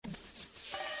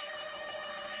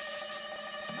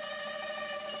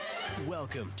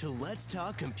Welcome to Let's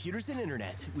Talk Computers and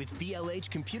Internet with BLH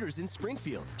Computers in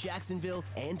Springfield, Jacksonville,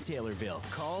 and Taylorville.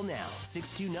 Call now,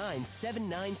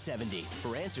 629-7970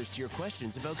 for answers to your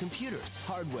questions about computers,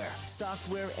 hardware,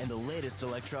 software, and the latest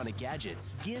electronic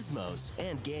gadgets, gizmos,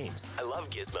 and games. I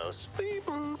love gizmos. Beep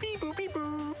boop, beep boop, beep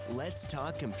boop. Let's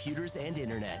Talk Computers and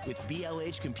Internet with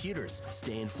BLH Computers.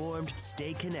 Stay informed,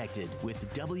 stay connected with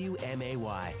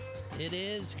WMAY. It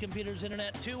is Computers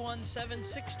Internet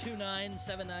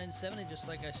 217-629-7970, just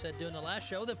like I said during the last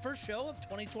show, the first show of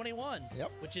 2021. Yep.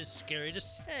 Which is scary to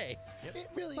say. It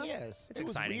really is. It's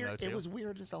exciting, weird. though, too. It was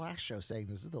weird at the last show saying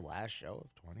this is the last show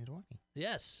of 2020.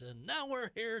 Yes, and now we're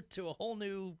here to a whole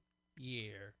new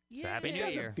year. So happy It New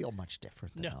doesn't Year. feel much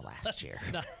different than the last year.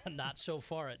 Not so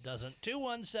far, it doesn't.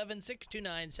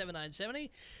 217-629-7970.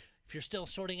 If you're still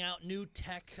sorting out new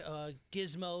tech,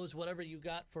 gizmos, whatever you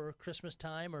got for Christmas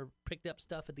time or picked up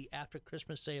stuff at the after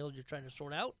Christmas sales you're trying to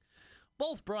sort out,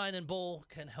 both Brian and Bull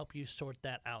can help you sort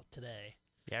that out today.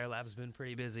 Yeah, our lab's been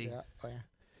pretty busy. Yeah. Oh, yeah.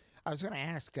 I was going to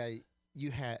ask,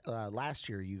 you had last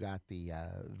year you got the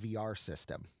VR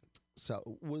system.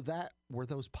 So were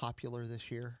those popular this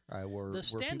year? Were people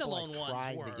standalone ones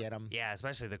trying were. to get them? Yeah,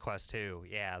 especially the Quest 2.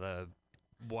 Yeah, the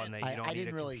one that you don't need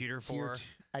a computer for.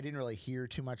 I didn't really hear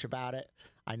too much about it.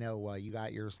 I know you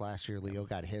got yours last year. Leo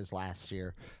got his last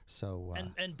year. So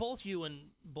and both you and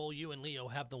Leo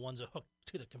have the ones that hook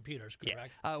to the computers,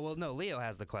 correct? Yeah. Well, no, Leo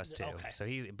has the Quest 2. Okay. So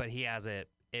he has it.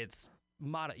 It's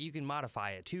you can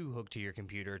modify it to hook to your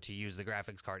computer to use the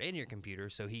graphics card in your computer,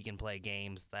 so he can play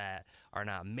games that are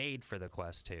not made for the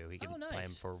Quest 2. He can play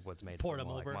them for what's made Port for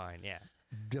them like over. mine. Yeah.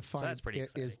 define, so that's pretty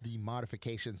exciting. Is the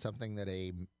modification something that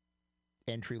a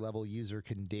entry-level user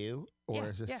can do? Or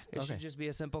is this it should just be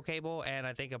a simple cable and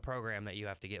I think a program that you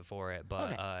have to get for it.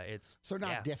 But it's so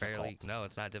not difficult. No,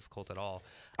 it's not difficult at all.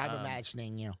 I'm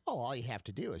imagining, all you have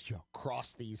to do is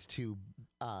cross these two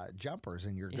jumpers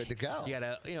and you're good to go. You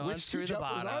gotta, Which unscrew two the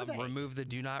jumpers are bottom, they? remove the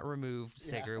do not remove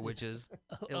sticker, which is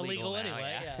illegal now,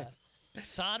 anyway. Yeah.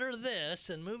 Solder this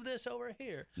and move this over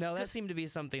here. No, that seemed to be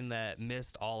something that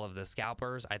missed all of the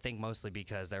scalpers. I think mostly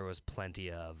because there was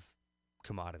plenty of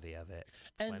commodity of it.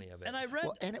 Plenty of it. And I read...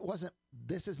 Well, and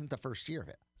this isn't the first year of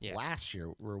it. Yeah. Last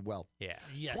year, Yes.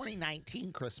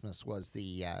 2019 Christmas was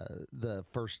the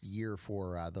first year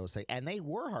for those things. And they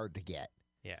were hard to get.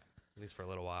 Yeah, at least for a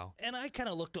little while. And I kind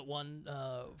of looked at one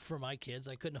for my kids.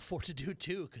 I couldn't afford to do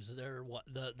two because they're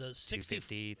the 60...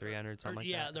 250, 300, something like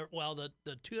that. that. Yeah,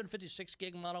 the 256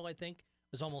 gig model, I think,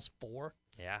 was almost 4.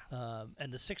 Yeah.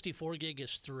 And the 64 gig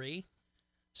is 3.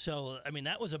 So, I mean,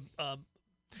 that was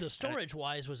the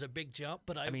storage-wise was a big jump,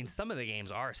 but I mean, some of the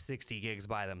games are 60 gigs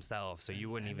by themselves, so you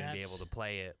wouldn't even be able to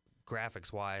play it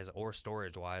graphics-wise or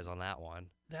storage-wise on that one.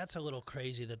 That's a little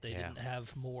crazy that they didn't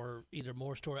have either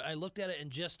more storage. I looked at it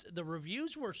and just the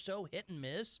reviews were so hit and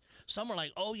miss. Some were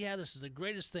like, "Oh yeah, this is the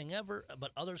greatest thing ever,"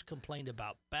 but others complained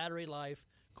about battery life,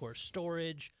 of course,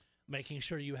 storage, making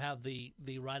sure you have the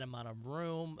right amount of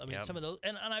room. I mean, some of those,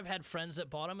 and I've had friends that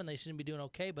bought them and they seem to be doing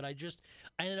okay, but I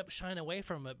ended up shying away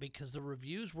from it because the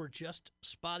reviews were just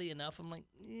spotty enough. I'm like,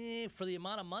 for the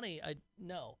amount of money,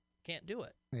 can't do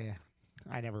it. Yeah.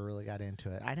 I never really got into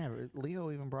it.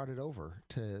 Leo even brought it over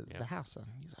to the house. And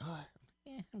he's like,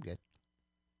 I'm good.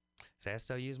 So I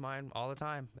still use mine all the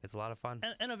time. It's a lot of fun.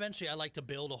 And eventually I like to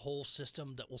build a whole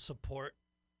system that will support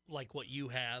like what you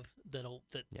have that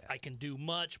I can do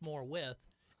much more with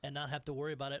and not have to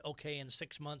worry about it. Okay, in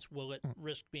 6 months, will it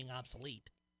risk being obsolete?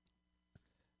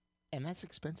 And that's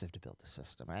expensive to build a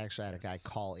system. I actually had a guy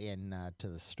call in to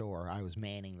the store. I was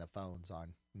manning the phones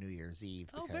on New Year's Eve.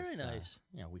 Oh, because, very nice.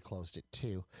 We closed at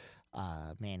 2,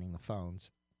 manning the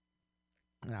phones.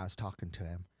 And I was talking to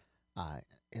him.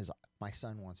 My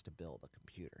son wants to build a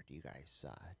computer. Do you guys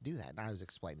do that? And I was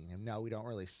explaining to him, no, we don't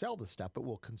really sell the stuff, but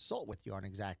we'll consult with you on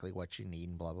exactly what you need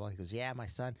and blah, blah. He goes, yeah, my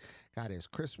son got his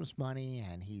Christmas money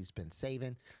and he's been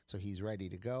saving, so he's ready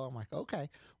to go. I'm like, okay,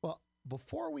 well,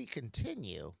 before we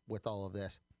continue with all of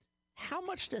this, how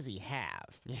much does he have?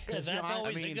 That's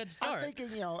always a good start. I'm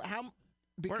thinking, how...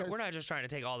 Because we're not just trying to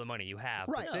take all the money you have.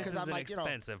 Right. But this is an like,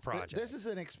 expensive project. This is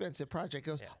an expensive project.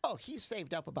 He goes, he's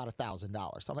saved up about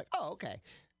 $1,000. I'm like, oh, okay.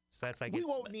 So that's like we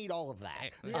won't need all of that.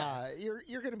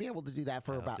 You're going to be able to do that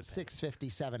for about $650,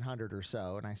 $700 or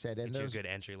so. And I said, and there's a good good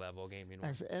entry level gaming.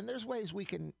 And there's ways we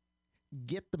can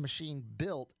get the machine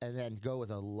built and then go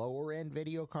with a lower end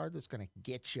video card that's going to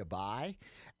get you by,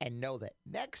 and know that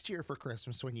next year for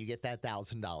Christmas when you get that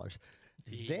 $1,000,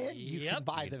 then you can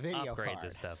buy the video upgrade card.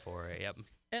 the stuff for it. Yep.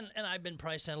 And I've been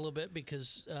priced down a little bit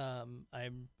because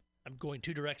I'm going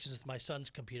 2 directions with my son's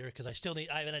computer because I haven't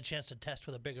had a chance to test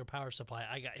with a bigger power supply.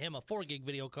 I got him a 4 gig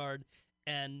video card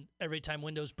and every time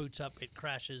Windows boots up, it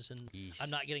crashes, and Yeesh. I'm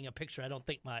not getting a picture. I don't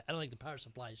think the power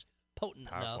supply is potent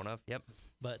Powerful enough. Yep.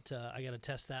 But I got to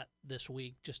test that this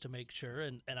week just to make sure,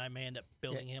 and I may end up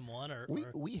building him one.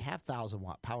 We have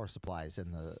 1,000-watt power supplies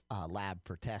in the lab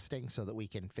for testing, so that we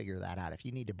can figure that out. If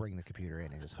you need to bring the computer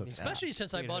in and just hook it up. Especially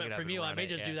since I You can bought hook it it from up you, and I run may it,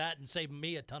 just do yeah. that and save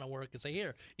me a ton of work and say,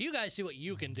 here, you guys see what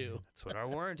you can do. That's what our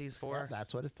warranty's for. Yeah,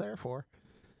 that's what it's there for.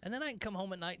 And then I can come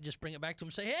home at night and just bring it back to him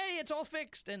and say, hey, it's all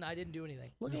fixed, and I didn't do anything.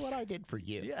 Look at what I did for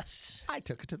you. Yes. I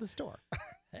took it to the store.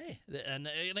 Hey, and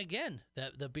again,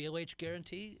 the BOH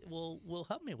guarantee will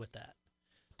help me with that.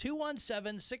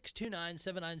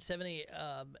 217-629-7970.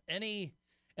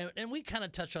 And we kind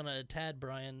of touched on it a tad,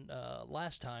 Brian,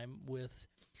 last time with,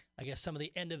 I guess, some of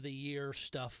the end of the year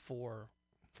stuff for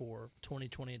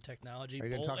 2020 and technology. Are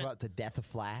you going to talk about the death of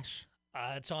Flash?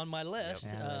 It's on my list.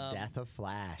 Yeah, the death of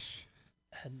Flash.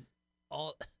 And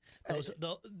all those.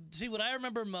 See, what I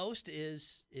remember most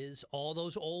is all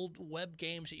those old web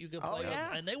games that you could play,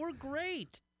 and they were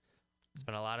great.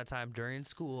 Spent a lot of time during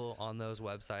school on those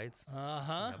websites.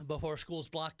 Before schools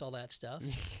blocked all that stuff.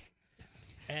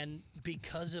 And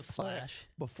because of Flash,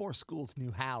 Before schools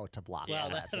knew how to block well,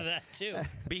 all that stuff. that too.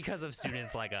 Because of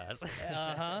students like us.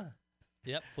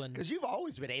 Yep. Because you've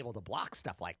always been able to block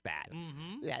stuff like that.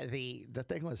 Mm-hmm. Yeah. The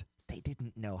thing was they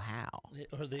didn't know how.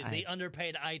 Or the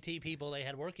underpaid IT people they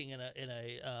had working in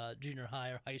a junior high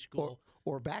or high school.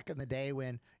 Or back in the day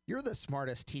when you're the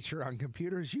smartest teacher on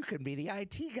computers, you can be the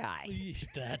IT guy.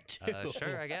 That too.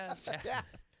 Sure, I guess. Yeah.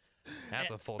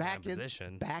 That's a full-time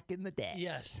position. Back in the day.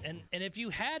 Yes, and if you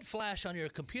had Flash on your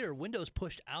computer, Windows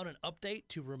pushed out an update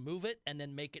to remove it and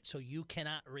then make it so you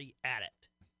cannot re-add it,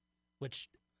 which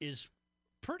is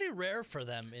pretty rare for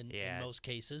them in most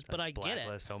cases, but I get it.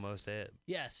 Blacklist almost it.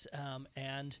 Yes,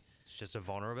 and it's just a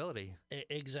vulnerability.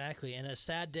 Exactly, and a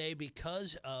sad day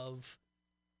because of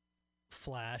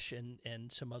Flash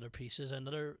and some other pieces.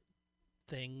 Another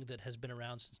thing that has been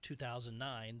around since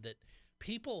 2009 that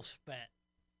people spent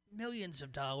millions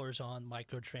of dollars on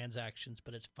microtransactions,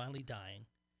 but it's finally dying.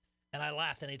 And I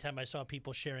laughed anytime I saw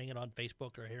people sharing it on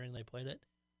Facebook or hearing they played it.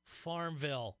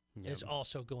 Farmville is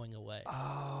also going away.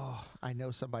 Oh, I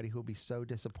know somebody who'll be so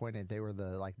disappointed. They were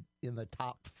in the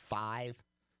top 5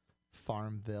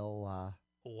 Farmville.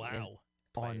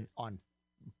 On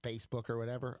Facebook or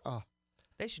whatever. Oh,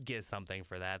 they should get something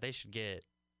for that. They should get,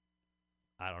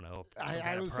 I don't know, some I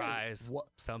kind of was prize, saying,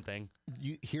 something.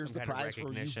 Here's Some the kind of prize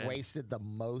for you've wasted the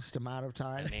most amount of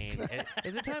time. I mean,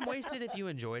 is it time wasted if you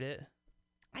enjoyed it?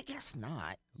 I guess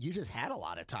not. You just had a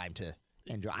lot of time to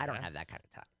enjoy. I don't have that kind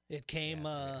of time. It came,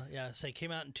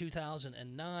 came out in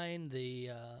 2009. The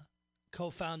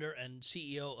co-founder and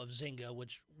CEO of Zynga,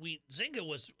 Zynga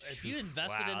was, if you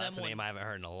invested in them, that's a name I haven't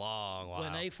heard in a long while.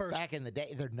 When they first, back in the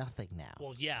day, they're nothing now.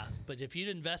 Well, yeah, but if you'd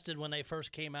invested when they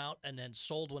first came out and then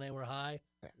sold when they were high,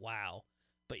 wow.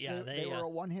 But yeah, they were a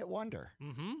one-hit wonder.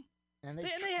 Mm-hmm. And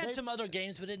they had some other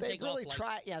games, but didn't take really off.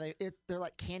 Tried. Yeah, they're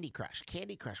like Candy Crush.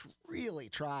 Candy Crush really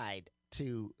tried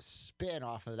to spin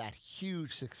off of that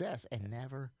huge success and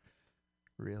never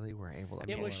really were able to.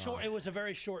 It was short. It was a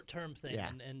very short-term thing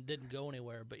and didn't go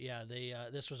anywhere. But yeah, they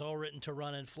this was all written to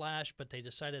run in Flash, but they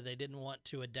decided they didn't want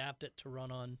to adapt it to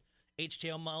run on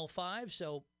HTML5.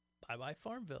 So bye-bye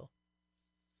Farmville.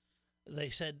 They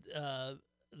said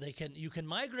you can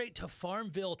migrate to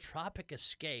Farmville Tropic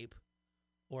Escape,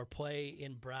 or play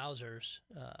in browsers,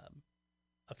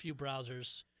 a few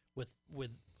browsers with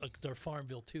their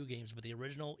Farmville 2 games, but the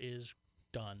original is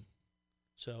done.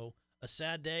 So a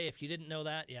sad day. If you didn't know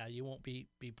that, you won't be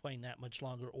playing that much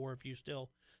longer. Or if you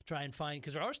still try and find,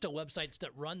 because there are still websites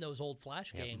that run those old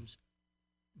Flash games,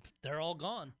 they're all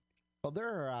gone. Well,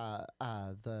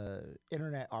 the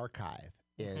Internet Archive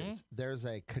is there's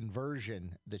a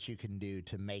conversion that you can do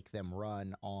to make them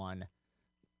run on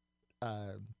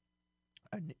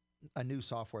a new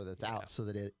software that's out, so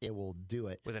that it will do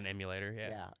it with an emulator.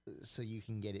 So you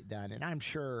can get it done, and I'm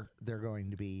sure they're going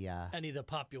to be any of the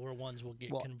popular ones will get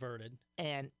converted.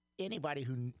 And anybody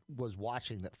who was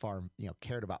watching that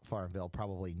cared about Farmville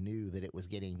probably knew that it was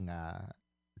getting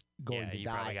going to die. You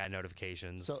probably got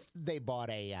notifications. So they bought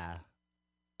an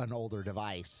older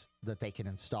device that they can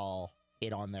install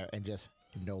it on there and just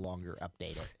no longer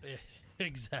update it.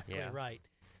 Exactly right.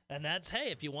 And that's,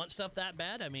 hey, if you want stuff that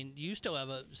bad, I mean, you still have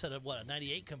a set of, a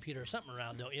 98 computer or something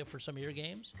around, don't you, for some of your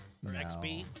games? Or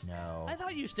XP? No. I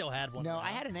thought you still had one. No, around.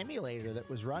 I had an emulator that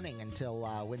was running until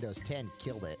Windows 10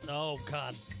 killed it. Oh,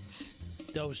 God.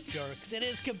 Those jerks. It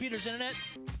is Computers Internet.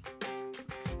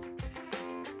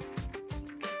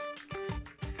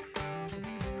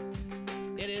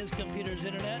 It is Computers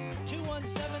Internet.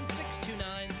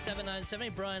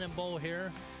 217-629-7970. Brian and Bo here.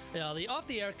 Yeah, the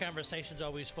off-the-air conversation is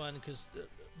always fun because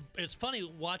it's funny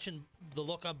watching the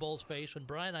look on Bull's face when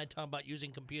Brian and I talk about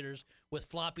using computers with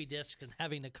floppy disks and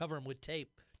having to cover them with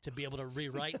tape to be able to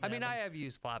rewrite them. I mean, I have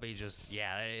used floppy. Just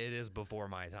it is before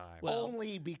my time. Well,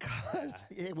 Only because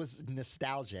it was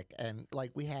nostalgic, and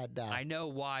like we had. I know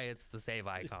why it's the save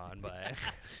icon, but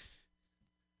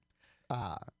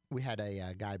we had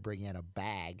a guy bring in a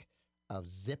bag of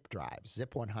zip drives,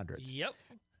 zip 100s, Yep.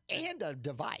 and a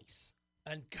device.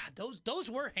 And God,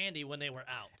 those were handy when they were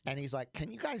out. And he's like,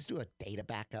 "Can you guys do a data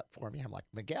backup for me?" I'm like,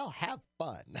 "Miguel, have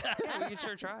fun." we can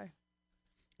sure try.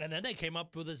 And then they came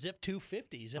up with the Zip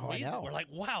 250s, and Oh, I know. we're like,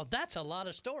 "Wow, that's a lot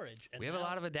of storage." And We have a now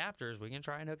lot of adapters. We can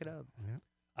try and hook it up.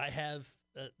 I have,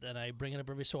 and I bring it up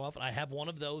every so often. I have one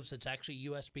of those that's actually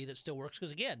USB that still works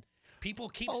because again, people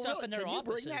keep stuff really? in their Can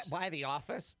offices. you bring that by the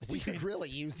office? We could really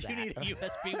use Do that. you need a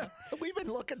USB one? We've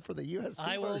been looking for the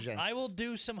USB version. I will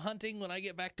do some hunting when I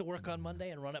get back to work on Monday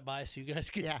and run it by so you guys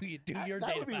can do your that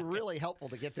data would be backup. really helpful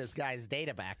to get this guy's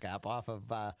data backup off of.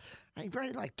 I'm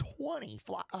running like 20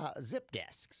 zip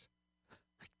disks.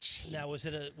 Gee. Now, was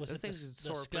it Those the things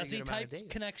store a pretty SCSI good amount of type data.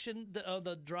 connection,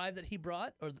 the drive that he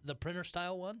brought, or the printer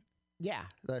style one? Yeah,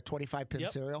 the 25-pin Yep.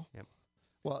 serial. Yep.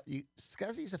 Well,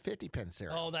 SCSI's a 50-pin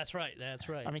serial. Oh, that's right. That's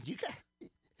right. I mean, you got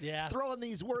yeah. throwing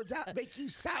these words out make you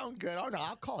sound good. Oh no,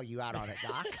 I'll call you out on it,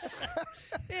 Doc.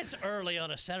 It's early on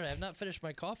a Saturday. I've not finished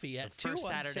my coffee yet. The first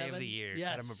Saturday of the year.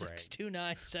 Yeah, Cut 'em a break.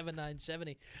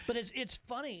 629-7970. But it's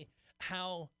funny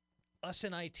how us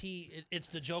in IT, it's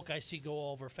the joke I see go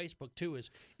all over Facebook too, is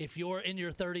if you're in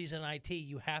your 30s in IT,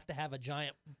 you have to have a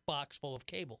giant box full of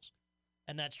cables.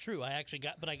 And that's true. I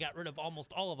got rid of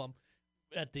almost all of them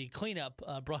at the cleanup,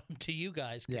 brought them to you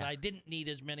guys because Yeah. I didn't need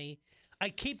as many. I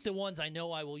keep the ones I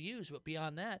know I will use, but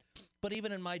beyond that, but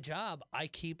even in my job, I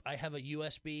have a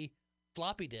USB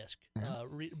floppy disk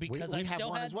because we I have still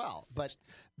one had as well. But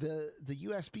the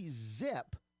USB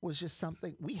zip was just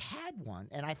something we had one,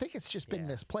 and I think it's just been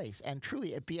misplaced. And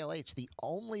truly, at BLH, the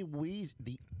only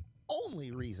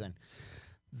reason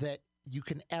that you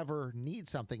can ever need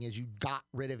something is you got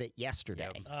rid of it yesterday.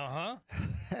 Uh-huh.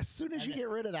 As soon as you get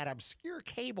rid of that obscure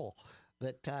cable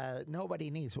that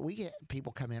nobody needs, but we get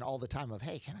people come in all the time of,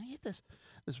 "Hey, can I get this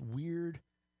weird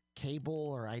cable,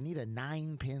 or I need a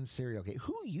 9-pin serial cable?"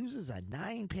 Who uses a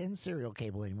 9-pin serial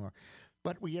cable anymore?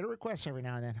 But we get a request every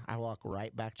now and then. I walk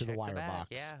right back to the Check the wire back. box.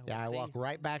 Yeah, I we'll walk see.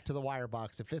 right back to the wire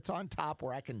box. If it's on top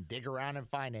where I can dig around and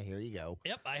find it, here you go.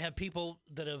 Yep, I have people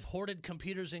that have hoarded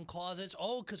computers in closets.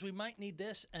 Oh, because we might need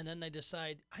this, and then they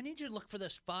decide I need you to look for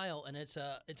this file, and it's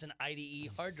an IDE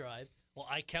hard drive. Well,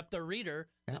 I kept a reader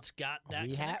that's got that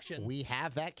connection. We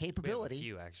have that We have a capability.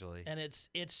 few, actually. And it's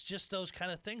just those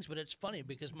kind of things, but it's funny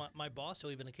because my boss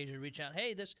will even occasionally reach out,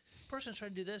 "Hey, this person's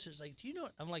trying to do this." It's like, "Do you know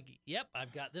what?" I'm like, "Yep,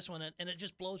 I've got this one," and it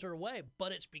just blows her away.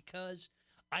 But it's because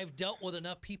I've dealt with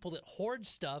enough people that hoard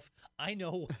stuff. I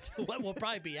know what will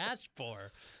probably be asked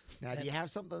for. Now, do you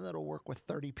have something that'll work with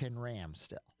 30-pin RAM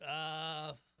still?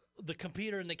 The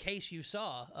computer in the case you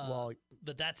saw, Well,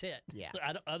 but that's it. yeah.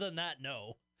 Other than that,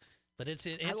 no. But it's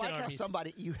I in like our how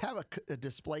PC. you have a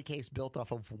display case built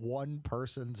off of one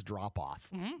person's drop-off.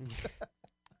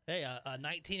 Hey, a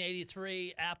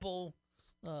 1983 Apple,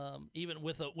 even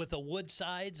with a wood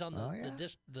sides on Oh, yeah. the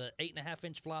disc, the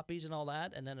 8.5-inch floppies and all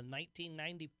that, and then a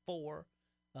 1994,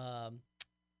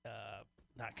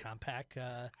 not compact.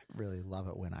 I really love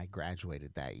it when I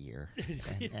graduated that year,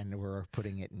 and we're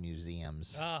putting it in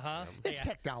museums. It's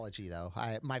technology, though.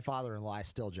 My father-in-law, I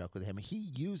still joke with him.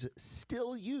 He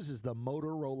still uses the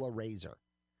Motorola Razr,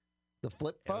 the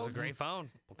flip It was phone. a great phone.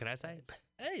 What can I say?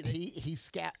 Hey,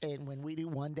 And when we do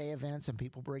one-day events and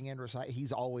people bring in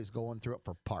he's always going through it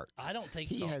for parts. I don't think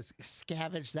he so. has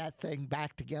scavenged that thing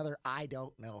back together. I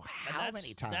don't know how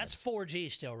many times. That's 4G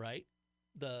still, right?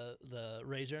 The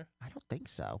Razr, I don't think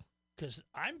so. because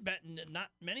I'm betting that not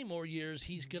many more years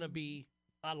he's gonna be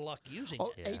out of luck using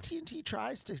Oh, it. Yeah. AT&T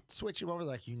tries to switch him over.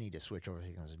 Like, you need to switch over.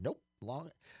 He goes, nope,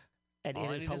 long. And All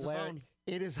I it is need is a hilarious. phone.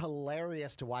 It is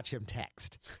hilarious to watch him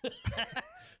text.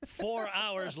 4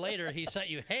 hours later, he sent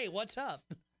you, "Hey, what's up?"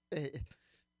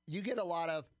 You get a lot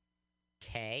of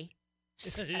K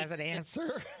as an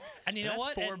answer. And you know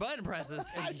That's what? 4 button presses.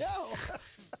 I know.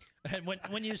 And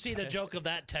when you see the joke of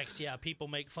that text, yeah, people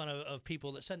make fun of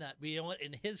people that send that. But you know what?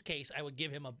 In his case, I would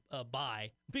give him a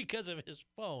buy because of his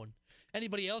phone.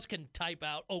 Anybody else can type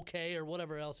out okay or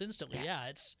whatever else instantly.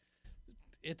 Yeah,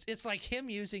 it's like him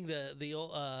using the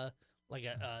old like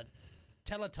a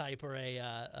teletype or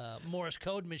a Morse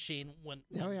code machine when.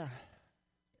 Oh, yeah.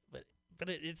 But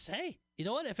it's hey, you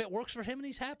know what? If it works for him and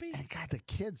he's happy, And God, the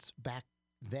kids back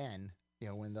then,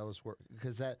 when those were,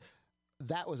 because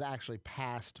that was actually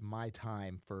past my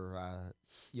time for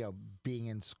being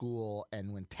in school,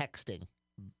 and when texting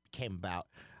came about,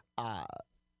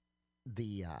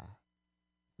 the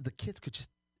kids could just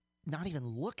not even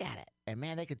look at it, and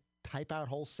man, they could type out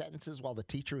whole sentences while the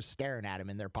teacher was staring at them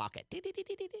in their pocket.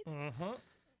 Uh-huh.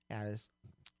 Yeah,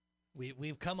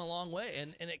 We've come a long way,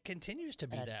 and it continues to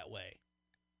be that way.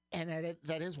 And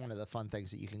that is one of the fun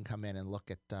things that you can come in and look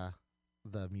at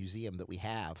the museum that we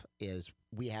have. Is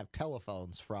we have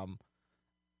telephones from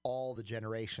all the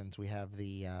generations. We have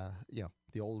the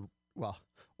old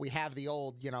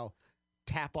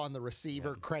tap on the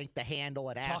receiver, crank the handle,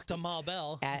 and talk to Ma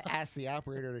Bell. ask the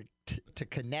operator to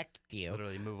connect you.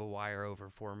 Literally move a wire over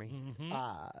for me.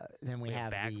 Mm-hmm. Then we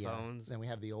have bag the phones. Then we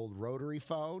have the old rotary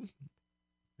phone,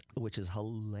 which is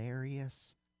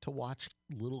hilarious to watch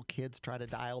little kids try to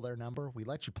dial their number. We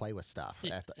let you play with stuff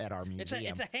at our museum.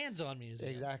 It's a hands-on museum.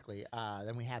 Exactly.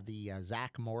 Then we have the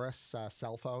Zach Morris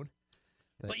cell phone.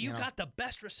 But you got the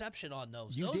best reception on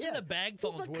those. You Those did. in the bag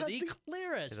phones were the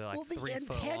clearest. They're like the 3 foot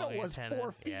antenna long was antenna.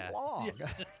 4 feet Yeah. long.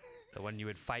 The one you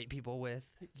would fight people with.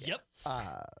 Yep.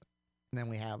 Then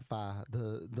we have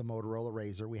the Motorola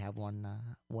Razr. We have one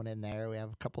in there. We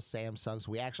have a couple Samsungs.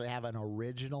 We actually have an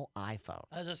original iPhone.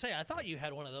 As I say, I thought you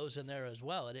had one of those in there as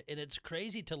well, and it's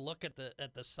crazy to look at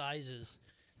the sizes.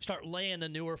 Start laying the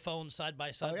newer phones side by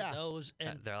side with those,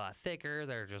 and They're a lot thicker.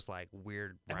 They're just like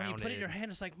weird and rounded. when you put it in your hand,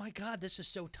 it's like, my God, this is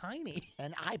so tiny.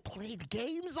 And I played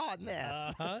games on this.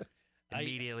 Uh-huh.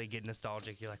 Immediately get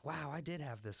nostalgic. You're like, wow, I did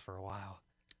have this for a while.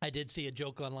 I did see a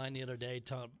joke online the other day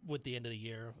with the end of the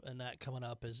year, and that coming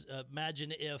up is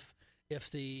imagine if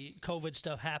the COVID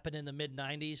stuff happened in the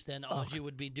mid-'90s, then all you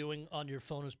would be doing on your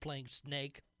phone is playing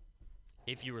Snake.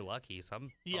 If you were lucky,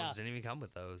 some phones didn't even come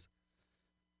with those.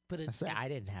 But I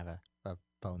didn't have a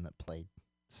phone that played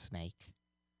Snake.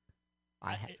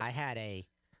 I had a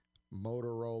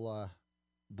Motorola,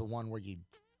 the one where you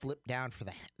flip down for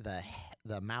the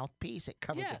mouthpiece. It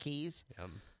covered the keys. Yep.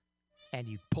 And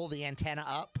you pull the antenna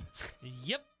up.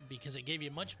 Yep, because it gave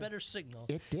you much better signal.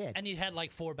 It did. And you had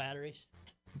like 4 batteries.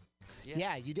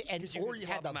 Yeah, you did. And you or could you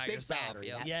had swap the them out big yourself, battery.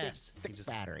 yep. That Yes. big, thick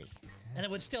battery. And it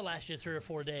would still last you 3 or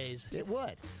 4 days. It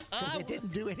would. Because it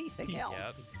didn't do anything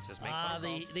else. Yep. Just make phone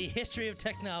calls. The history of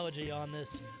technology on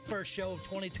this first show of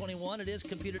 2021. It is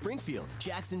Computer Springfield,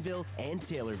 Jacksonville, and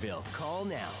Taylorville. Call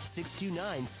now,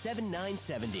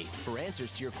 629-7970 for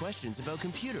answers to your questions about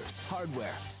computers,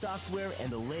 hardware, software,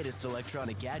 and the latest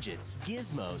electronic gadgets,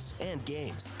 gizmos, and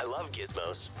games. I love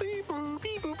gizmos. Beep boop,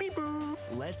 beep boop, beep boop.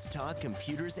 Let's talk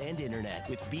computers and internet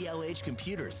with BLH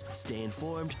Computers. Stay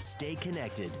informed, stay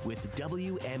connected with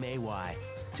WMAY.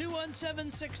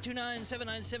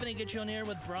 217-629-7970. Get you on air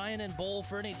with Brian and Bull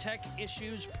for any tech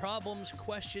issues, problems,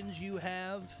 questions you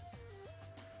have.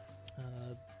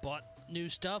 Bought new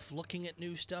stuff, looking at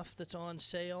new stuff that's on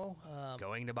sale.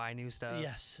 Going to buy new stuff.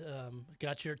 Yes.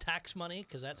 Got your tax money,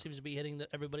 because that seems to be hitting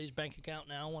everybody's bank account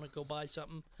now. Want to go buy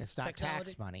something. It's not technology?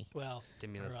 tax money. Well,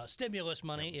 Stimulus. or, stimulus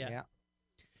money, Yeah.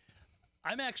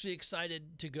 I'm actually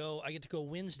excited to go. I get to go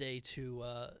Wednesday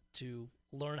to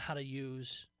learn how to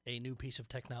use a new piece of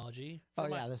technology.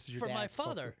 This is your for my dad's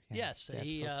father. cochlear- Yes, dad's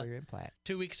he cochlear implant.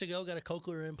 2 weeks ago got a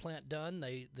cochlear implant done.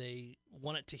 They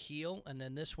want it to heal, and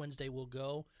then this Wednesday we'll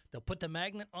go. They'll put the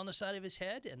magnet on the side of his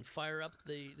head and fire up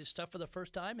the stuff for the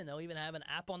first time, and they'll even have an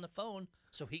app on the phone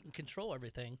so he can control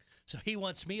everything. So he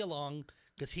wants me along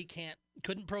because he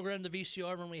couldn't program the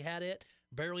VCR when we had it.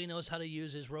 Barely knows how to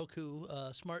use his Roku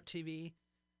smart TV.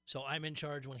 So I'm in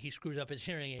charge. When he screws up his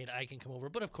hearing aid, I can come over.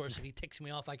 But of course, if he ticks me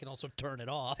off, I can also turn it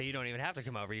off. So you don't even have to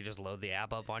come over. You just load the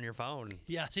app up on your phone.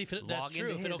 Yeah, see if that's Log true.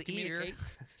 into If it'll his ear. communicate.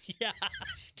 Yeah,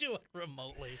 do it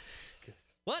remotely.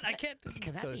 What? I can't.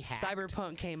 Can that So be hacked?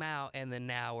 Cyberpunk came out, and then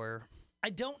now we're I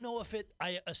don't know if it.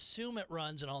 I assume it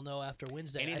runs, and I'll know after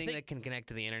Wednesday. anything I think, that can connect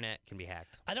to the internet can be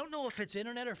hacked. I don't know if it's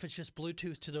internet or if it's just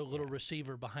Bluetooth to the little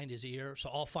receiver behind his ear. So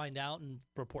I'll find out and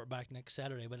report back next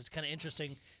Saturday. But it's kind of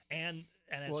interesting, and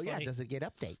it's Well, yeah. funny. Does it get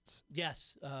updates?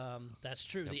 Yes, that's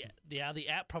true. The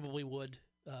app probably would.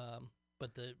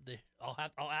 But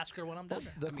I'll ask her when I'm done.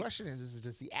 The question is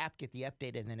does the app get the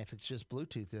update, and then if it's just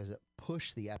Bluetooth, does it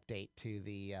push the update to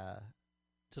the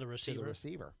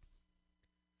receiver?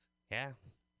 Yeah.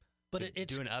 But Could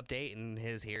it's do an update, and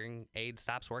his hearing aid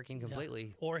stops working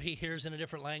completely. or he hears in a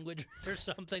different language or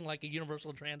something like a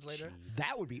universal translator.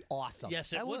 That would be awesome.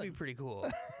 Yes, it That would be pretty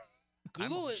cool.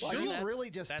 Google is Well, sure you that's- really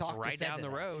just that's talked right to down the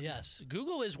Sendinets. road. Yes,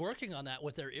 Google is working on that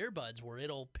with their earbuds, where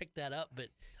it'll pick that up. But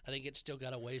I think it's still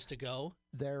got a ways to go.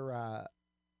 There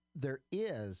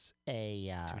is a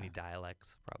Too many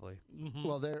dialects, probably. Mhm.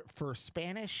 well there for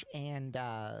Spanish and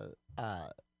I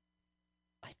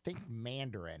think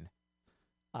Mandarin.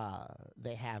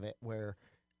 they have it where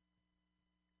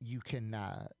you can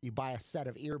you buy a set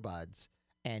of earbuds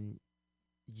and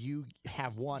you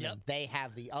have one and they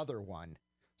have the other one,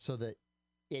 so that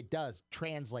it does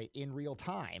translate in real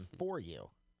time for you.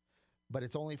 But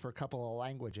it's only for a couple of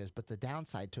languages. But the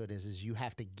downside to it is you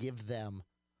have to give them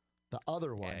the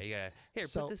other one. Yeah. Here,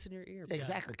 put this in your ear.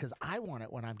 Exactly, because I want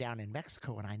it when I'm down in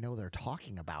Mexico and I know they're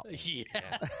talking about me.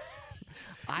 Yeah.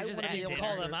 I want to be able to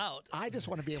call them out. I just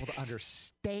want to be able to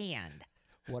understand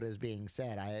what is being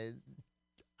said.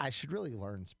 I should really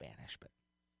learn Spanish, but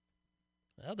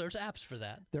well, there's apps for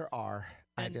that. there are.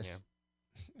 And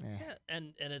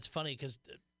it's funny because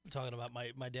talking about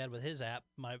my dad with his app,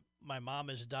 my mom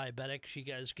is diabetic. She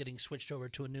is getting switched over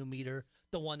to a new meter,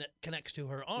 the one that connects to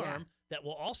her arm, that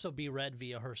will also be read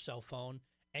via her cell phone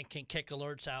and can kick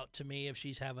alerts out to me if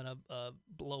she's having a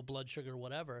low blood sugar or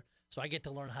whatever. So I get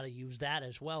to learn how to use that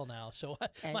as well now. So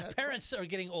my parents are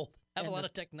getting old, have a lot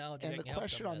of technology. And the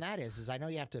question on that is I know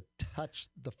you have to touch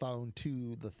the phone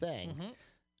to the thing,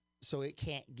 so it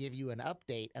can't give you an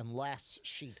update unless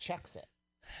she checks it.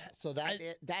 So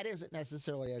that isn't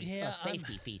necessarily a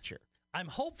safety feature. I'm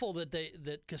hopeful that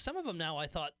because some of them now I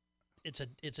thought it's a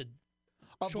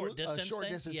short distance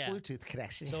Bluetooth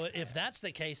connection. So if that's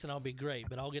the case, then I'll be great.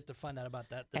 But I'll get to find out about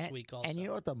that this week also. And you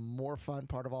know what the more fun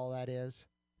part of all that is?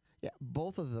 Yeah,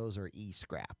 both of those are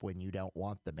e-scrap when you don't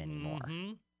want them anymore.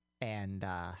 And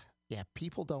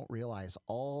people don't realize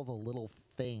all the little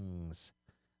things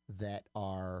that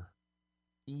are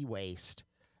e-waste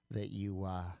that you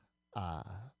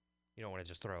don't want to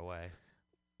just throw away.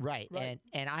 Right.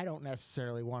 And I don't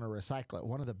necessarily want to recycle it.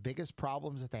 One of the biggest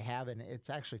problems that they have, and it's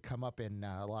actually come up in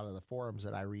a lot of the forums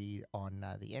that I read on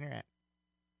the internet,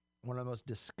 one of the most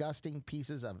disgusting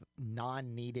pieces of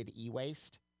non-needed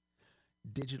e-waste,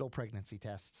 digital pregnancy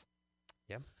tests.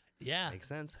 Yeah. Makes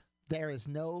sense. There is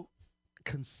no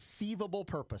conceivable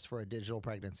purpose for a digital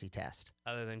pregnancy test.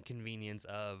 Other than convenience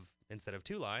of, instead of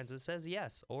 2 lines, it says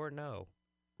yes or no.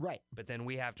 Right. But then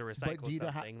we have to recycle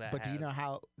something do you know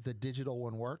how the digital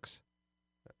one works?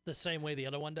 The same way the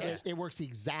other one does? It works the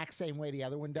exact same way the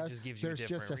other one does. It just gives you There's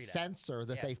just a sensor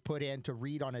that they've put in to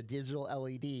read on a digital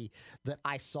LED that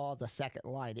I saw the second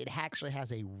line. It actually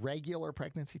has a regular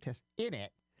pregnancy test in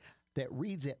it that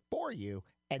reads it for you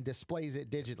and displays it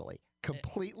digitally.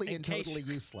 Completely and totally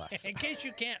useless. In case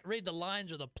you can't read the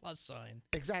lines or the plus sign.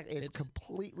 Exactly. It's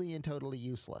completely and totally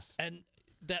useless. And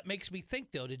that makes me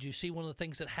think, though, did you see one of the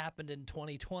things that happened in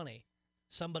 2020?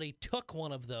 Somebody took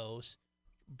one of those,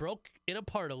 broke it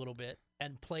apart a little bit,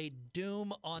 and played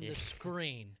Doom on the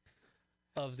screen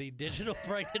of the digital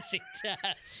pregnancy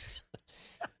test.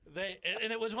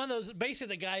 And it was one of those,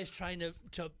 basically the guy's trying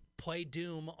to play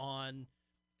Doom on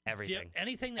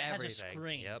anything that has a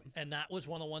screen. And that was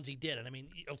one of the ones he did. And I mean,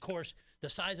 of course, the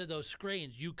size of those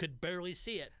screens, you could barely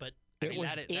see it, but it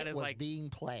was like being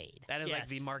played. That is like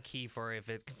the marquee for if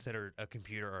it's considered a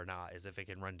computer or not, is if it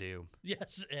can run Doom.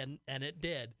 Yes, and it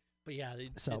did. But yeah, they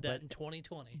did that in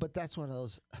 2020. But that's one of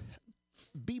those.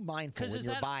 Be mindful when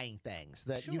you're buying things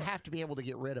that you have to be able to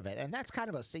get rid of it, and that's kind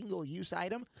of a single-use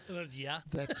item.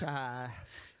 That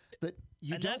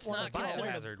you and don't want to buy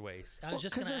biohazard waste. I was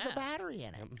just going to ask. There's a battery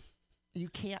in it. You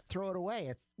can't throw it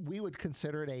away. We would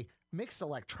consider it a mixed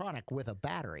electronic with a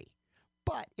battery,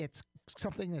 but it's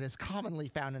something that is commonly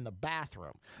found in the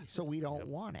bathroom, so we don't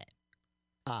want it.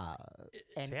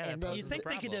 You think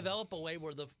they could develop a way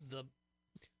where the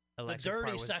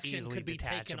dirty section could be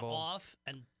taken off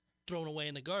and thrown away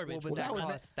in the garbage? Well, but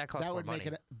that costs more money.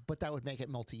 That would make it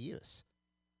multi-use.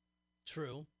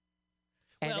 True.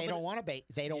 And they don't want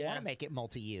to make it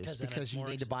multi-use because you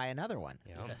need to buy another one.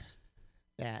 Yes.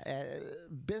 Yeah,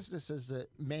 businesses,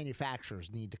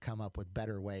 manufacturers need to come up with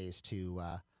better ways to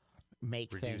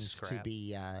make things to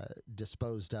be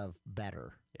disposed of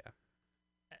better.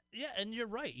 Yeah, and you're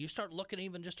right. You start looking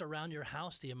even just around your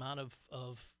house, the amount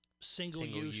of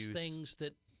single-use things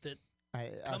that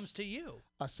comes to you.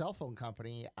 A cell phone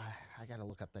company, I got to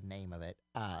look up the name of it,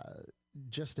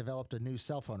 just developed a new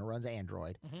cell phone. It runs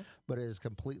Android, but it is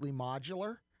completely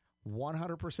modular,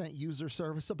 100% user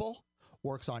serviceable,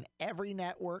 works on every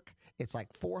network. It's like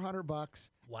 $400.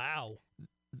 Wow.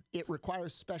 It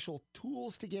requires special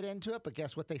tools to get into it, but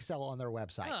guess what they sell on their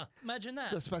website? Imagine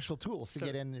that. The special tools to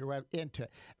get into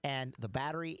it. And the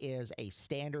battery is a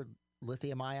standard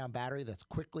lithium-ion battery that's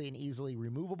quickly and easily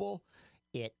removable.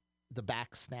 The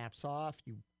back snaps off.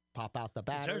 You pop out the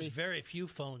battery. There's very few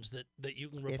phones that you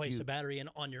can replace the battery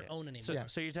on your own anymore.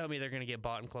 So you're telling me they're going to get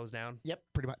bought and closed down? Yep,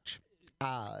 pretty much.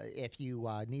 If you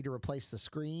need to replace the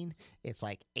screen, it's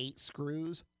like 8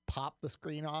 screws, pop the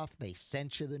screen off. They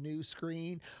sent you the new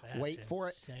screen. That's Wait for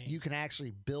insane. it. You can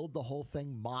actually build the whole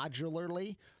thing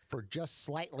modularly for just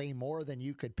slightly more than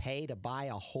you could pay to buy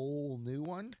a whole new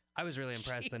one. I was really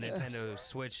impressed. The Nintendo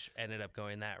Switch ended up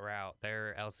going that route.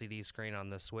 Their LCD screen on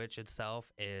the Switch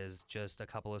itself is just a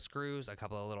couple of screws, a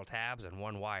couple of little tabs, and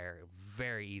one wire.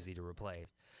 Very easy to replace.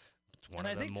 It's one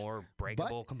of the more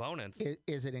breakable components.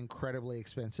 Is it incredibly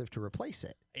expensive to replace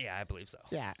it? Yeah, I believe so.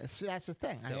 Yeah, so that's the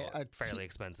thing. Still fairly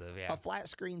expensive, yeah. A flat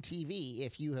screen TV,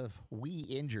 if you have Wii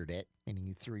injured it, meaning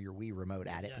you threw your Wii remote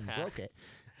at it and broke it,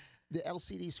 the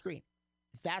LCD screen,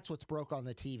 that's what's broke on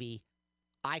the TV.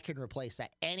 I can replace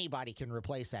that. Anybody can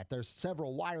replace that. There's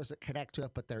several wires that connect to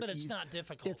it, but it's not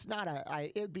difficult. It's not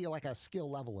it'd be like a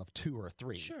skill level of 2 or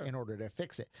 3 in order to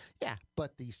fix it. Yeah,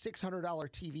 but the $600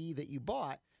 TV that you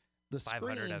bought, the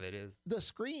 500 screen of it is. The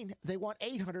screen, they want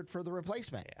 $800 for the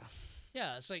replacement. Yeah.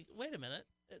 Yeah, it's like, wait a minute.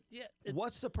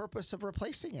 What's the purpose of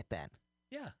replacing it then?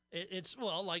 Yeah, it's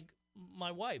like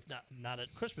my wife, not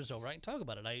at Christmas over. I can talk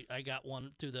about it. I got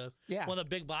one through one of the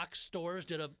big box stores,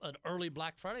 did an early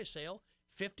Black Friday sale,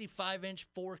 55-inch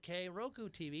 4K Roku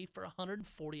TV for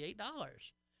 $148.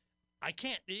 I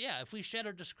can't. Yeah, if we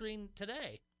shattered the screen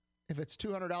today. If it's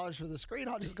 $200 for the screen,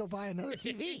 I'll just go buy another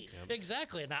TV.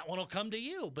 Exactly, and that one will come to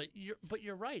you. But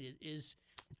you're right. It is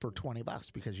for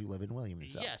 $20 because you live in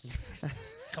Williamsville.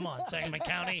 Yes. Come on, Sangamon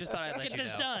County. Just thought I'd let get you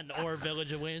this know. done, or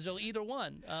Village of Williamsville, either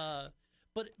one.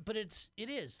 But it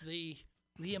is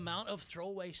the amount of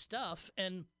throwaway stuff,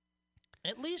 and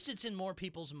at least it's in more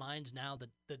people's minds now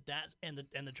that and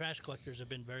the trash collectors have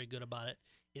been very good about it.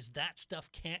 Is that stuff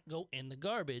can't go in the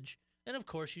garbage, and of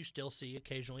course you still see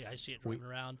occasionally. I see it driving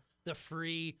around the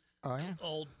free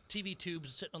old TV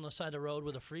tubes sitting on the side of the road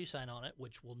with a free sign on it,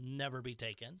 which will never be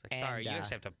taken. It's like, sorry, you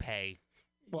actually have to pay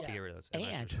to get rid of those.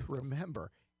 And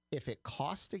remember, if it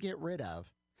costs to get rid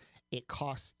of, it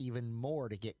costs even more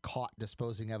to get caught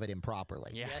disposing of it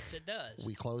improperly. Yeah. Yes, it does.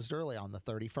 We closed early on the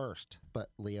 31st, but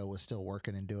Leo was still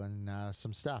working and doing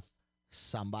some stuff.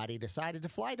 Somebody decided to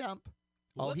fly dump.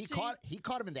 Whoopsie. Oh, he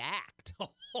caught him in the act.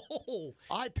 Oh,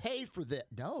 I pay for this.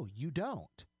 No, you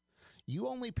don't. You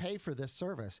only pay for this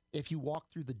service if you walk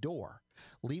through the door.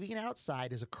 Leaving it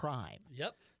outside is a crime.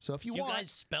 Yep. So if you want,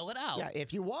 guys spell it out. Yeah,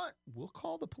 if you want, we'll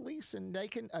call the police and they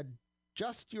can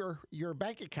adjust your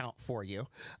bank account for you.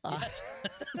 Yes.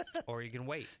 Or you can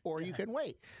wait. Or you can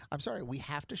wait. I'm sorry, we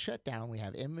have to shut down. We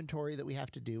have inventory that we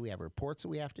have to do. We have reports that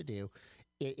we have to do.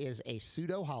 It is a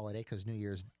pseudo holiday because New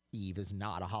Year's Eve is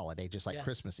not a holiday, just like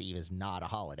Christmas Eve is not a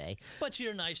holiday. But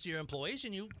you're nice to your employees,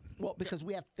 and you... Well, because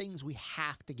we have things we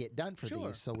have to get done for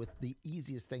these. So with the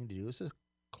easiest thing to do is to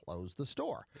close the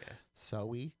store. Yeah. So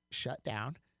we shut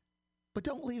down, but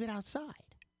don't leave it outside.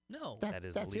 No.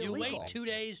 That's illegal. illegal. You wait 2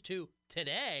 days to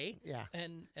today. Yeah.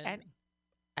 And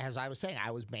as I was saying,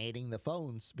 I was manning the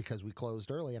phones because we closed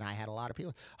early, and I had a lot of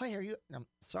people. Oh, here you. I'm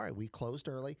sorry, we closed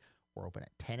early. We're open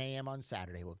at 10 a.m. on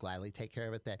Saturday. We'll gladly take care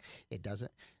of it then. It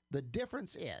doesn't. The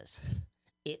difference is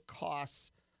it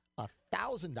costs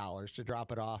 $1,000 to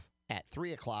drop it off at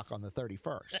 3 o'clock on the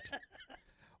 31st.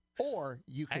 Or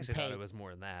you can actually pay. Thought it was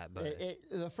more than that, but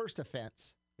the first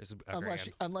offense.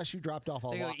 Unless you dropped off a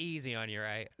lot. They go easy on you,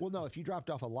 right? Well, no, if you dropped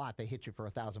off a lot, they hit you for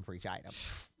 $1,000 for each item.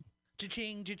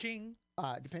 Cha-ching, cha-ching.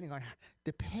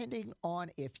 Depending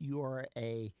on if you're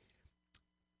a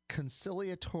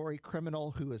conciliatory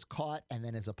criminal who is caught and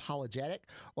then is apologetic,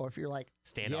 or if you're like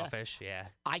standoffish, yeah,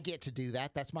 I get to do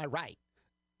that. That's my right.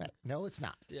 No, it's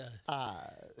not. Yes.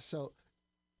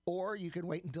 Or you can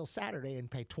wait until Saturday and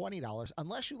pay $20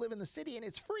 unless you live in the city and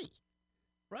it's free.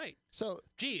 Right. So,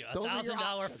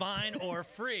 $1,000 fine or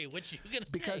free, which you can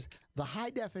because take. The high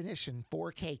definition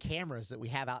 4K cameras that we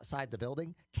have outside the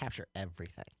building capture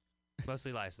everything.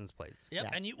 Mostly license plates. Yep. Yeah.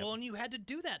 And you had to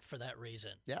do that for that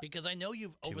reason. Yeah. Because I know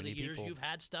over the years you've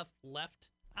had stuff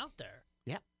left out there.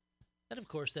 Yeah. And of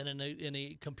course, then in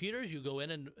the computers, you go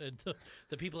in and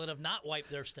the people that have not wiped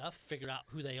their stuff figure out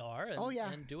who they are and,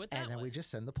 and do it that way. And then we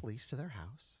just send the police to their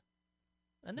house.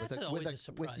 And that's always a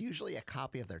surprise. With usually a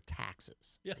copy of their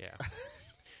taxes. Yeah.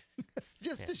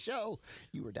 Just to show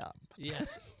you were dumb.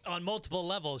 Yes. On multiple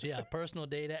levels, yeah. Personal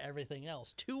data, everything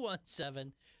else.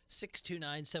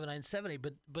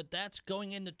 217-629-7970. But that's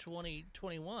going into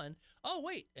 2021. Oh,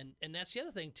 wait. And that's the other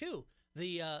thing, too.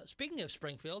 The speaking of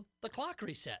Springfield, the clock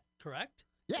reset, correct?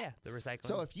 Yeah. The recycling.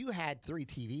 So if you had 3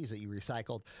 TVs that you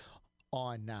recycled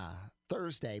on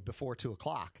Thursday before 2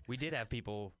 o'clock. We did have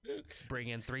people bring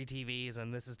in 3 TVs,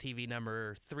 and this is TV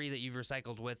number 3 that you've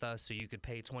recycled with us, so you could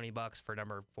pay $20 for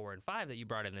number 4 and 5 that you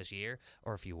brought in this year.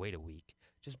 Or if you wait a week,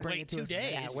 just bring it to 2 us.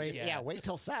 days. Wait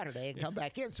till Saturday and come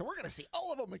back in. So we're going to see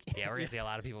all of them again. Yeah, we're going to see a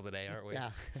lot of people today, aren't we?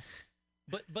 Yeah.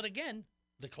 But again,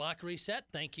 the clock reset.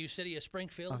 Thank you, City of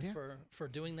Springfield, Oh, yeah. for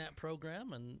doing that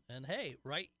program. And hey,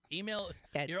 right, email.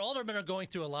 And- your aldermen are going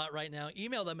through a lot right now.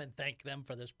 Email them and thank them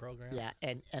for this program. Yeah,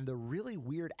 and the really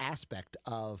weird aspect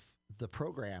of the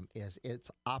program is it's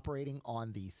operating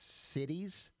on the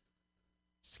city's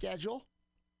schedule.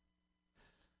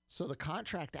 So the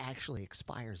contract actually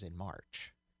expires in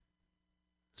March.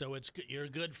 So you're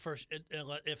good for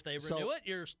if they So- renew it.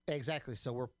 You're Exactly.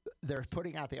 So they're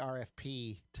putting out the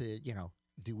RFP to,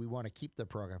 do we want to keep the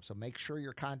program? So make sure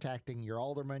you're contacting your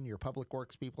alderman, your public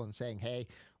works people, and saying, hey,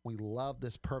 we love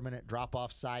this permanent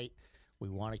drop-off site. We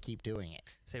want to keep doing it.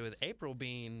 Say with April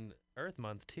being Earth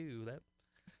Month too, that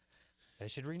they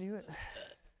should renew it.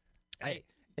 hey,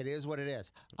 It is what it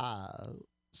is.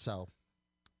 So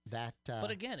that.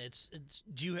 but again, it's.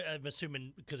 Do you? I'm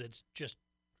assuming because it's just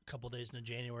a couple days into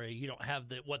January, you don't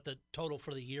have what the total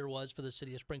for the year was for the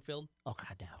City of Springfield. oh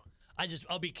God, no.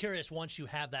 I'll be curious once you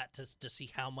have that to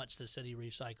see how much the city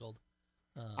recycled.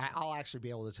 I'll actually be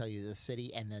able to tell you the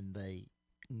city and then the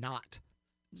not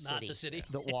the city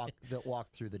that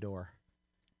walked through the door.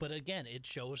 But again, it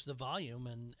shows the volume,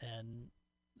 and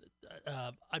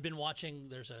I've been watching.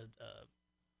 There's a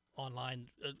online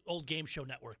old game show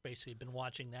network. Basically, been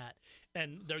watching that,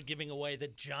 and they're giving away the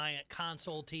giant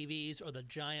console TVs or the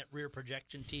giant rear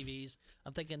projection TVs.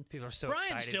 I'm thinking People are so Brian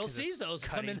excited still 'cause it's sees those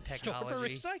come in the store for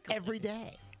cutting recycling Every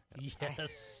day.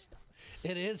 Yes.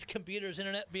 It is Computers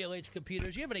Internet, BLH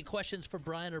Computers. You have any questions for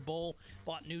Brian or Bull?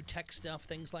 Bought new tech stuff,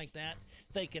 things like that?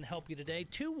 They can help you today.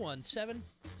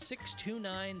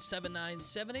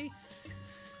 217-629-7970.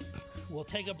 We'll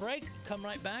take a break, come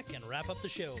right back, and wrap up the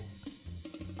show.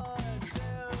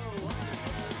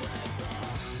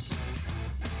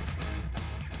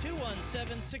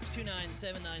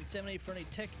 217-629-7970 for any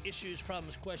tech issues,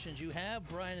 problems, questions you have.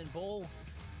 Brian and Bull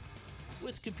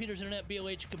with Computers Internet,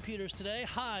 BLH Computers today.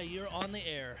 Hi, you're on the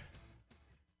air.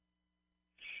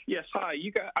 Yes, hi.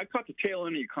 I caught the tail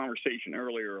end of your conversation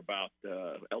earlier about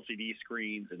LCD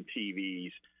screens and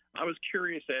TVs. I was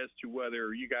curious as to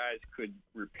whether you guys could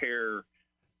repair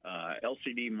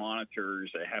LCD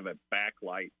monitors that have a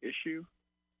backlight issue.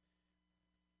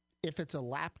 If it's a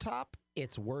laptop,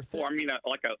 it's worth it. Or I mean, I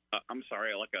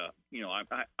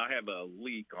have a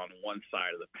leak on one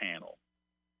side of the panel,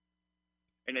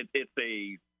 and it's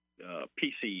a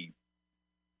PC,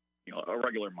 a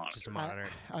regular monitor. Just a monitor.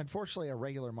 Unfortunately, a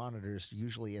regular monitor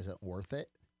usually isn't worth it.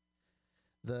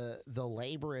 The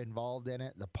labor involved in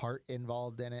it, the part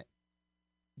involved in it,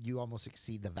 you almost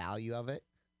exceed the value of it.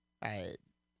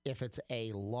 If it's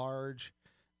a large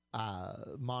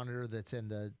monitor that's in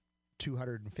the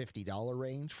 $250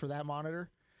 range for that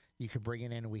monitor, you can bring it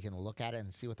in and we can look at it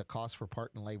and see what the cost for part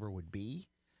and labor would be.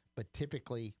 But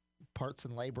typically, parts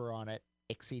and labor on it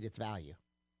exceed its value.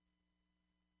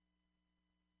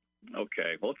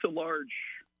 Okay. Well, it's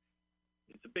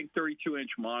a big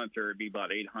 32-inch monitor. It'd be about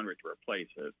 $800 to replace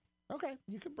it. Okay,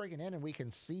 you can bring it in and we can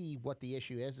see what the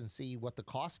issue is and see what the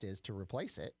cost is to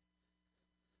replace it.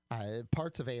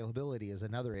 Parts availability is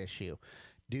another issue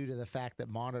due to the fact that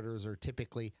monitors are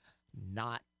typically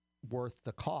not worth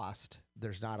the cost.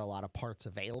 There's not a lot of parts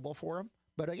available for them.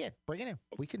 But again, bring it in.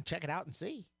 We can check it out and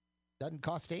see. Doesn't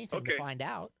cost anything to Okay. find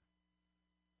out.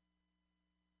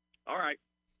 All right.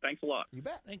 Thanks a lot. You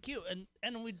bet. Thank you.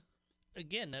 And we,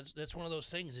 again, that's one of those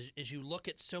things is you look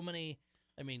at so many,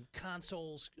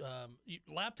 consoles,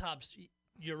 laptops.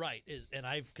 You're right.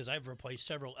 Because I've replaced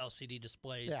several LCD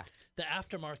displays. Yeah. The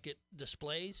aftermarket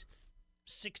displays,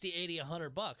 $60, $80,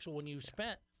 $100. So when you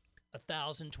spent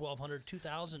 $1,000, $1,200,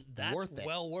 $2,000, that's Worth it.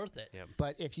 well worth it. Yep.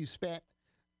 But if you spent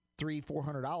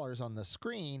 $300-$400 on the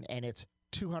screen and it's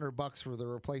 $200 for the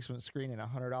replacement screen and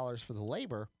 $100 for the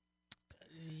labor,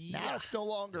 now it's no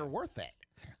longer worth it.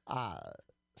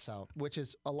 Which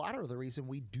is a lot of the reason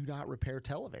we do not repair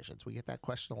televisions. We get that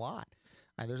question a lot.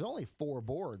 And there's only 4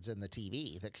 boards in the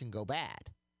TV that can go bad.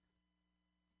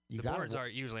 The boards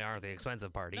usually aren't the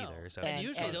expensive part No. either. So And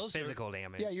usually those are- physical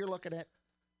damage. Yeah, you're looking at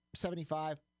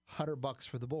 $75-$100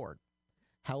 for the board.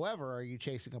 However, are you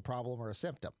chasing a problem or a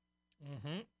symptom?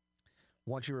 Mm-hmm.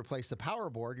 Once you replace the power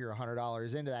board, you're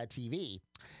 $100 into that TV.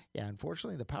 Yeah,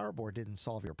 unfortunately, the power board didn't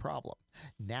solve your problem.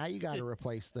 Now you got to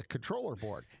replace the controller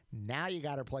board. Now you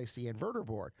got to replace the inverter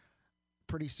board.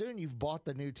 Pretty soon you've bought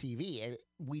the new TV. And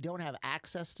we don't have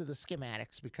access to the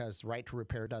schematics because right to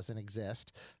repair doesn't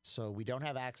exist. So we don't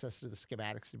have access to the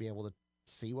schematics to be able to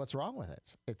see what's wrong with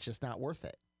it. It's just not worth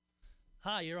it.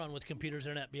 Hi, you're on with Computers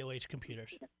Internet, BLH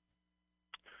Computers.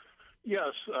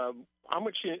 Yes. How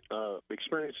much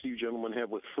experience do you gentlemen have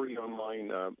with free online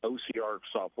OCR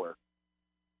software?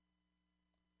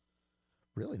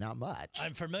 Really not much.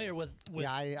 I'm familiar with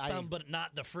some, but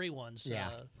not the free ones. Yeah.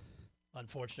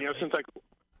 Unfortunately.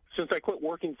 Since I quit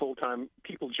working full time,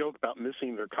 people joke about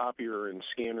missing their copier and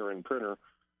scanner and printer.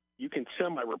 You can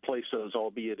semi-replace those,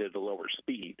 albeit at a lower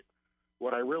speed.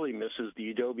 What I really miss is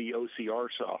the Adobe OCR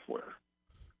software.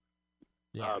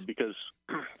 Yeah. Because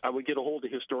I would get a hold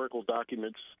of historical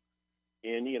documents,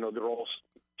 and they're all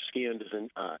scanned as an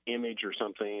image or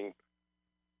something.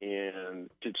 And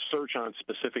to search on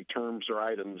specific terms or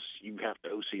items, you have to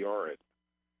OCR it.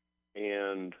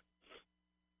 And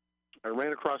I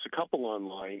ran across a couple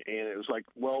online, and it was like,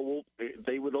 well,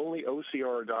 they would only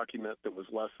OCR a document that was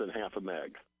less than half a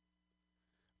meg.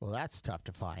 Well, that's tough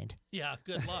to find. Yeah,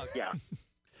 good luck. Yeah.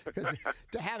 Because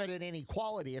to have it in any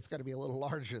quality, it's going to be a little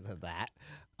larger than that.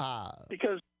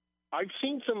 Because I've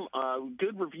seen some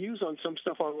good reviews on some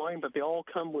stuff online, but they all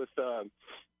come with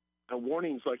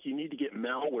warnings like you need to get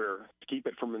malware to keep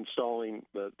it from installing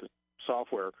the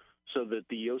software so that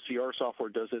the OCR software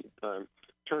doesn't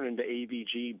turn into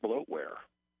AVG bloatware.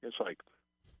 It's like,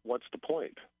 what's the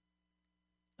point?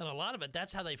 And a lot of it,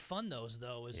 that's how they fund those,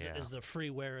 though, is the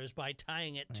freeware, is by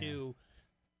tying it to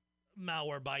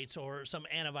Malwarebytes or some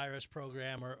antivirus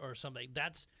program or something.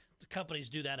 The companies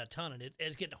do that a ton, and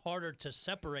it's getting harder to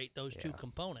separate those two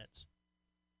components.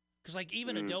 Because like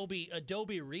even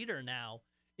Adobe Reader now,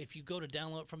 if you go to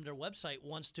download from their website,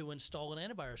 wants to install an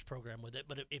antivirus program with it.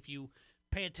 But if you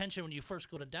pay attention when you first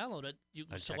go to download it, you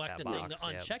can select a thing to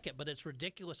uncheck it. But it's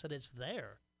ridiculous that it's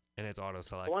there. And it's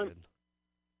auto-selected.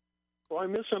 Well, I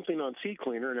missed something on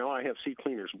CCleaner. Now I have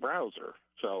CCleaner's browser,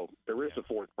 so there is a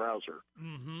fourth browser.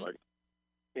 Mm-hmm.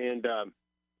 And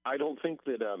I don't think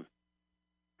that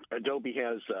Adobe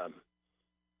has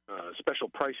special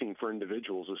pricing for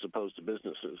individuals as opposed to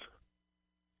businesses.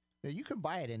 Now, you can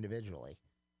buy it individually.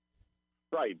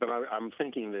 Right, but I'm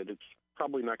thinking that it's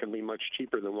probably not going to be much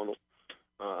cheaper than what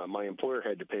my employer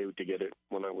had to pay to get it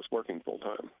when I was working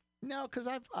full-time. No, because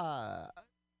I've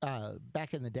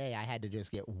back in the day, I had to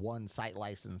just get one site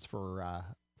license for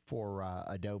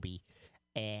Adobe,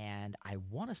 and I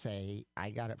want to say I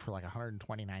got it for like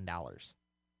 $129.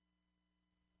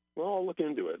 Well, I'll look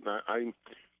into it.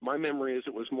 My memory is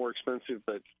it was more expensive,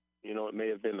 but it may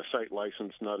have been a site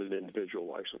license, not an individual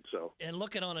license. So, and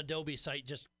looking on Adobe site,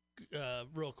 just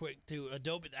real quick, too,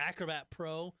 Adobe Acrobat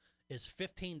Pro is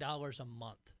 $15 a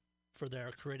month for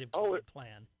their Creative Cloud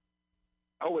plan.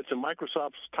 Oh, it's a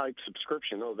Microsoft-type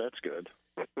subscription. Oh, that's good.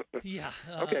 Yeah.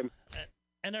 Okay.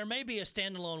 And there may be a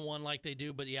standalone one like they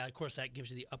do, but yeah, of course, that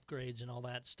gives you the upgrades and all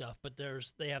that stuff. But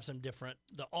they have some different.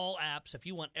 The all apps, if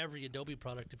you want every Adobe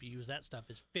product, if you use that stuff,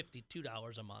 is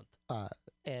 $52 a month.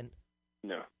 And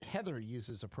no. Heather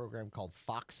uses a program called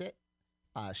Foxit.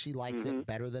 She likes it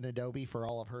better than Adobe for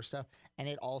all of her stuff, and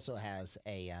it also has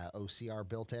a OCR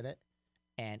built in it,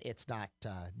 and it's not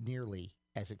nearly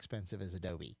as expensive as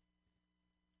Adobe.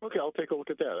 Okay, I'll take a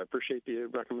look at that. I appreciate the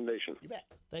recommendation. You bet.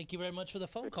 Thank you very much for the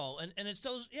phone call. And it's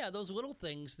those little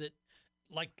things that,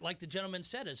 like the gentleman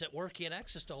said, is at work he had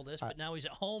access to all this, but now he's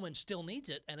at home and still needs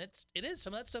it, and it is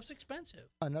some of that stuff's expensive.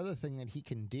 Another thing that he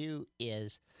can do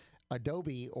is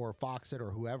Adobe or Foxit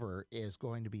or whoever is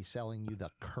going to be selling you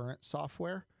the current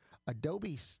software.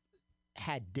 Adobe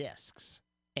had discs,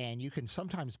 and you can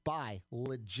sometimes buy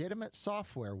legitimate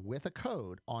software with a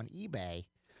code on eBay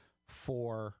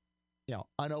for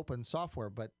unopened software,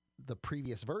 but the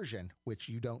previous version, which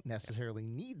you don't necessarily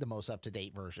need the most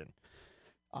up-to-date version.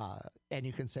 And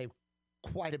you can save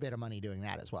quite a bit of money doing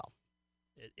that as well.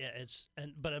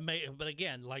 But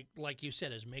again, like you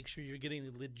said, is make sure you're getting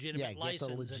the legitimate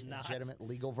license get the and not legitimate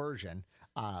legal version.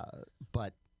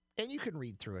 And you can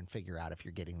read through and figure out if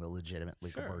you're getting the legitimate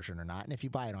legal version or not. And if you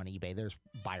buy it on eBay, there's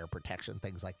buyer protection,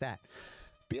 things like that.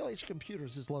 BLH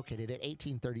Computers is located at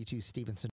 1832 Stevenson